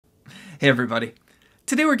Hey everybody.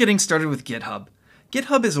 Today we're getting started with GitHub.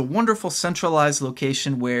 GitHub is a wonderful centralized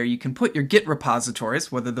location where you can put your Git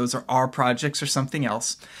repositories, whether those are R projects or something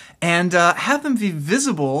else, and have them be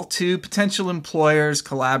visible to potential employers,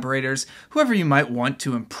 collaborators, whoever you might want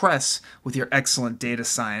to impress with your excellent data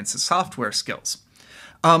science and software skills.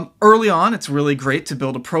 Early on, it's really great to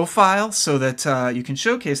build a profile so that you can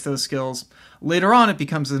showcase those skills. Later on, it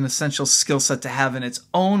becomes an essential skill set to have in its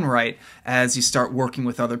own right as you start working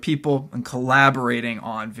with other people and collaborating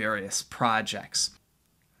on various projects.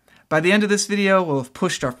 By the end of this video, we'll have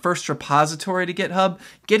pushed our first repository to GitHub,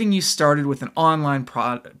 getting you started with an online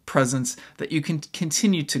presence that you can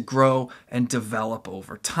continue to grow and develop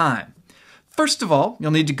over time. First of all,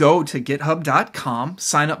 you'll need to go to github.com,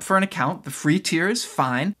 sign up for an account. The free tier is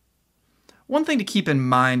fine. One thing to keep in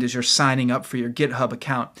mind as you're signing up for your GitHub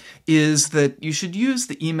account is that you should use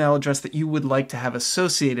the email address that you would like to have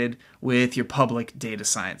associated with your public data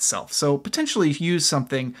science self. So potentially use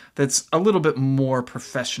something that's a little bit more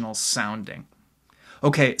professional sounding.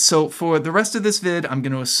 Okay, so for the rest of this vid, I'm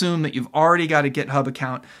going to assume that you've already got a GitHub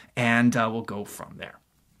account, and we'll go from there.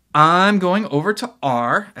 I'm going over to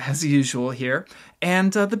R, as usual here,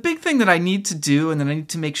 and the big thing that I need to do, and that I need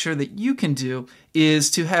to make sure that you can do,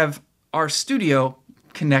 is to have RStudio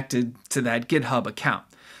connected to that GitHub account.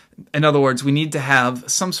 In other words, we need to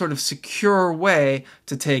have some sort of secure way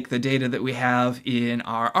to take the data that we have in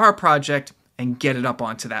our R project and get it up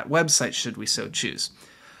onto that website, should we so choose.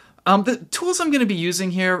 The tools I'm going to be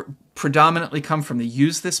using here predominantly come from the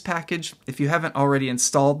use this package. If you haven't already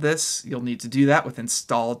installed this, you'll need to do that with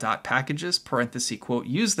install.packages, parenthesis, quote,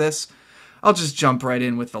 use this. I'll just jump right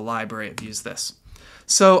in with the library of use this.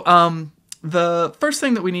 So the first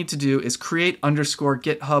thing that we need to do is create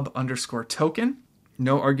 _GitHub _token.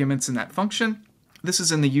 No arguments in that function. This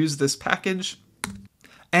is in the use this package.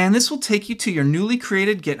 And this will take you to your newly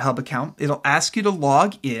created GitHub account. It'll ask you to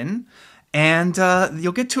log in, and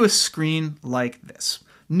you'll get to a screen like this.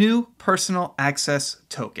 New personal access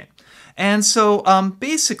token. And so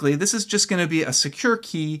basically, this is just going to be a secure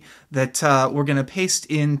key that we're going to paste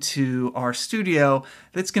into RStudio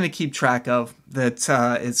that's going to keep track of, that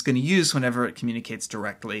it's going to use whenever it communicates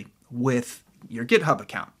directly with your GitHub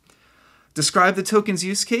account. Describe the token's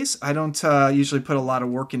use case. I don't usually put a lot of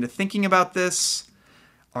work into thinking about this.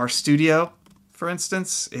 RStudio, for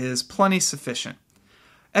instance, is plenty sufficient.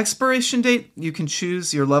 Expiration date, you can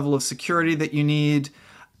choose your level of security that you need.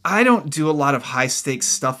 I don't do a lot of high-stakes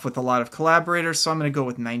stuff with a lot of collaborators, so I'm going to go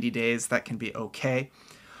with 90 days. That can be okay.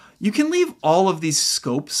 You can leave all of these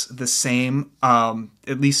scopes the same,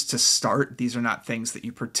 at least to start. These are not things that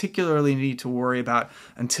you particularly need to worry about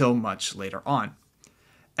until much later on.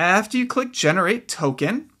 After you click Generate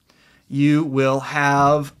Token, you will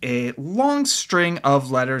have a long string of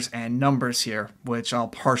letters and numbers here, which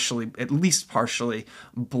I'll at least partially,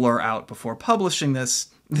 blur out before publishing this.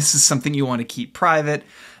 This is something you want to keep private.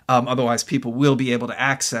 Otherwise, people will be able to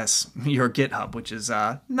access your GitHub, which is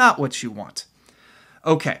not what you want.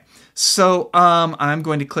 Okay, so I'm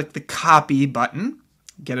going to click the copy button,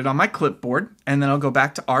 get it on my clipboard, and then I'll go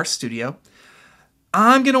back to RStudio.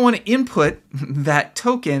 I'm going to want to input that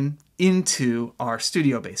token into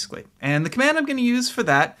RStudio, basically. And the command I'm going to use for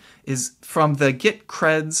that is from the git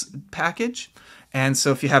creds package. And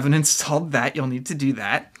so if you haven't installed that, you'll need to do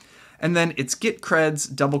that. And then it's git creds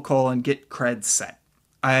 _ git creds set.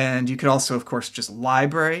 And you could also, of course, just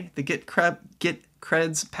library the git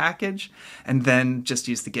creds package and then just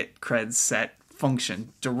use the git creds set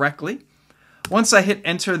function directly. Once I hit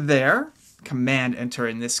enter there, command enter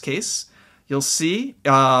in this case, you'll see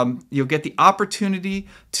you'll get the opportunity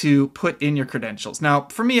to put in your credentials. Now,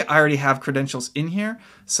 for me, I already have credentials in here,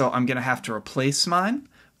 so I'm going to have to replace mine.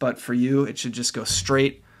 But for you, it should just go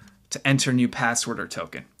straight to enter new password or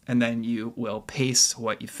token. And then you will paste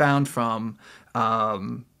what you found from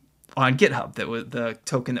on GitHub, that was the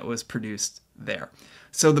token that was produced there.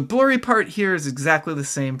 So the blurry part here is exactly the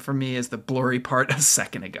same for me as the blurry part a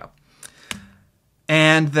second ago.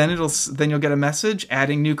 And then you'll get a message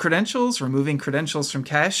adding new credentials, removing credentials from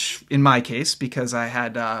cache, in my case, because I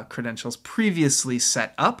had credentials previously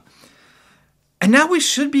set up. And now we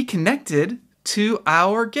should be connected to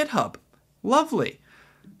our GitHub. Lovely.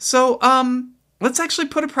 So let's actually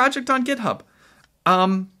put a project on GitHub.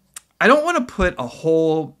 I don't want to put a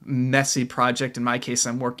whole messy project. In my case,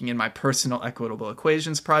 I'm working in my personal equitable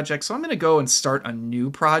equations project. So I'm going to go and start a new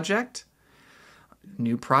project.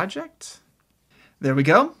 New project. There we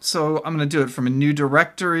go. So I'm going to do it from a new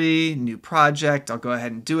directory, new project. I'll go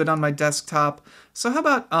ahead and do it on my desktop. So how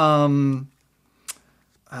about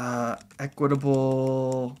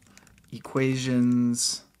equitable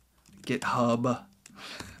equations GitHub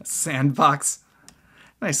Sandbox.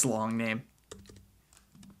 Nice long name.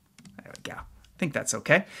 There we go. I think that's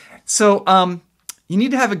okay. So you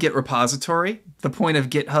need to have a Git repository. The point of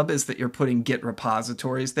GitHub is that you're putting Git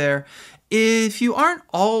repositories there. If you aren't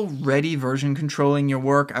already version controlling your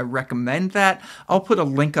work, I recommend that. I'll put a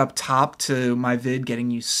link up top to my vid getting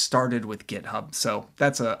you started with GitHub. So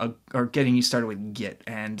that's or getting you started with Git,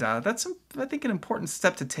 and that's I think an important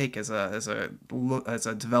step to take as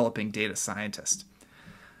a developing data scientist.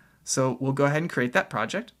 So we'll go ahead and create that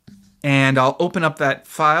project, and I'll open up that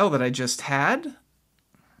file that I just had.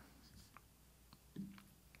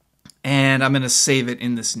 And I'm going to save it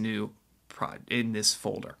in this in this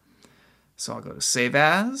folder. So I'll go to Save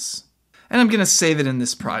As, and I'm going to save it in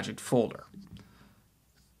this project folder.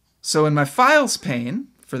 So in my Files pane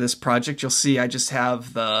for this project, you'll see I just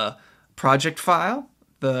have the project file,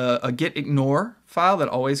 a git ignore file that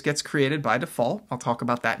always gets created by default. I'll talk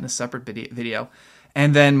about that in a separate video.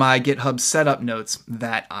 And then my GitHub setup notes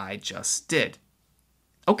that I just did.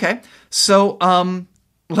 Okay, so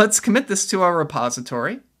let's commit this to our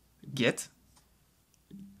repository. Git.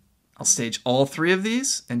 I'll stage all three of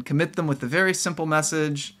these and commit them with the very simple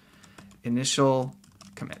message, initial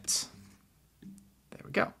commit. There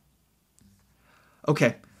we go.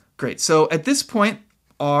 Okay, great. So at this point,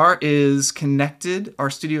 R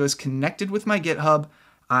Studio is connected with my GitHub.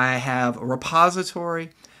 I have a repository,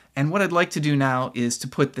 and what I'd like to do now is to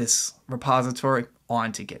put this repository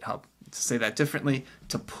onto GitHub. To say that differently,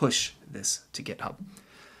 to push this to GitHub.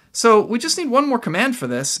 So we just need one more command for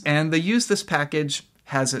this, and the use this package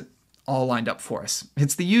has it all lined up for us.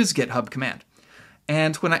 It's the use GitHub command.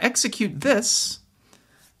 And when I execute this,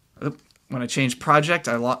 when I change projects,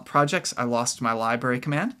 I lost my library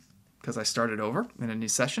command because I started over in a new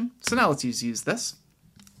session. So now let's use this,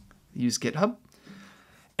 use GitHub.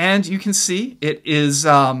 And you can see it is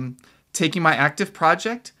taking my active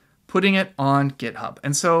project, putting it on GitHub.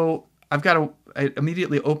 And so it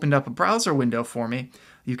immediately opened up a browser window for me.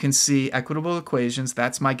 You can see Equitable Equations,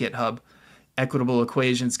 that's my GitHub. Equitable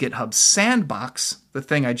Equations GitHub Sandbox, the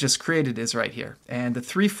thing I just created, is right here. And the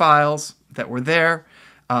three files that were there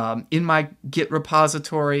in my Git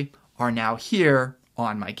repository are now here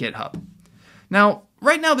on my GitHub. Now,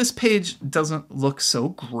 right now this page doesn't look so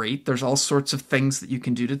great. There's all sorts of things that you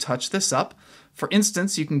can do to touch this up. For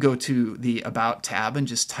instance, you can go to the About tab and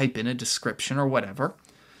just type in a description or whatever.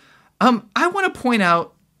 I want to point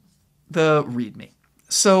out the README.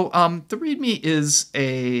 So the README is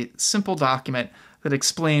a simple document that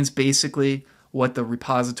explains basically what the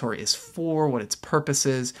repository is for, what its purpose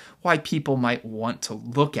is, why people might want to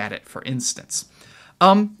look at it, for instance.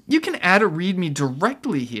 You can add a README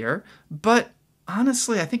directly here, but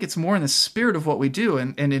honestly, I think it's more in the spirit of what we do,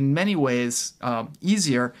 and in many ways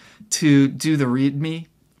easier to do the README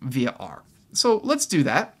via R. So let's do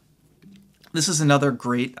that. This is another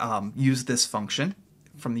great use this function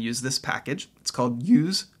from the use this package. It's called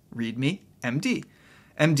use readme MD.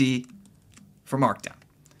 MD for Markdown.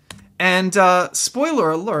 And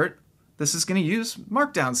spoiler alert, this is going to use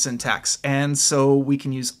Markdown syntax. And so we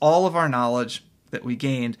can use all of our knowledge that we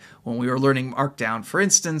gained when we were learning Markdown, for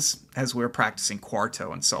instance, as we were practicing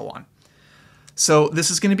Quarto and so on. So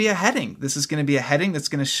this is going to be a heading. This is going to be a heading that's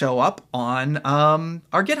going to show up on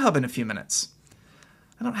our GitHub in a few minutes.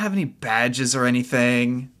 I don't have any badges or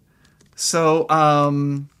anything. So I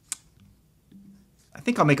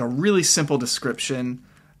think I'll make a really simple description.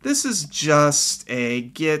 This is just a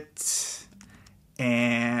Git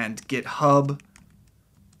and GitHub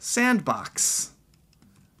sandbox.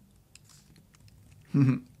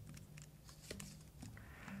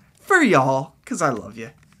 For y'all, because I love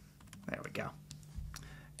you. There we go.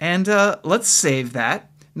 And let's save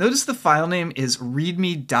that. Notice the file name is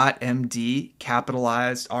readme.md,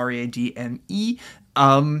 capitalized R-A-D-M-E.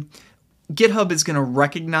 GitHub is going to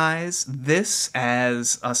recognize this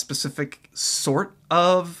as a specific sort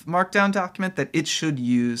of Markdown document that it should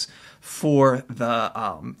use for the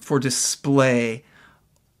for display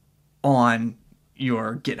on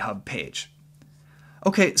your GitHub page.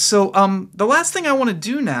 Okay, so the last thing I want to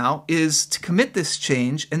do now is to commit this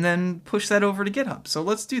change and then push that over to GitHub. So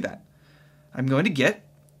let's do that. I'm going to Git.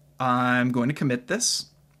 I'm going to commit this.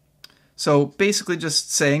 So basically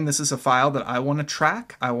just saying this is a file that I want to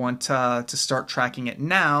track. I want to start tracking it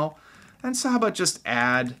now. And so how about just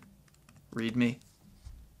add readme,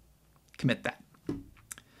 commit that.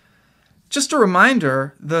 Just a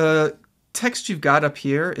reminder, the text you've got up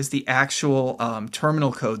here is the actual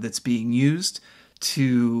terminal code that's being used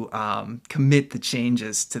to commit the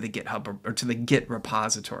changes to the GitHub or to the Git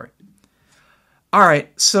repository. All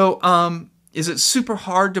right, so Is it super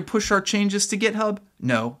hard to push our changes to GitHub?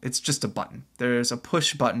 No, it's just a button. There's a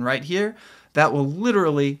push button right here that will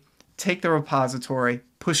literally take the repository,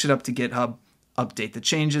 push it up to GitHub, update the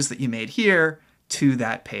changes that you made here to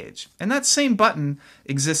that page. And that same button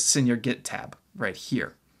exists in your Git tab right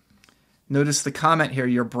here. Notice the comment here,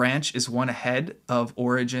 your branch is one ahead of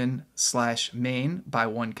origin/main by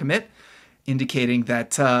one commit, indicating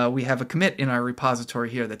that we have a commit in our repository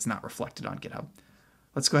here that's not reflected on GitHub.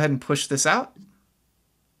 Let's go ahead and push this out.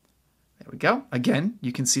 There we go. Again,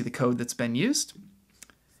 you can see the code that's been used.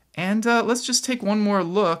 And let's just take one more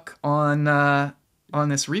look on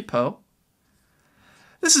this repo.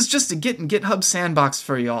 This is just a Git and GitHub sandbox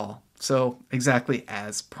for y'all. So exactly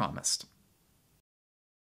as promised.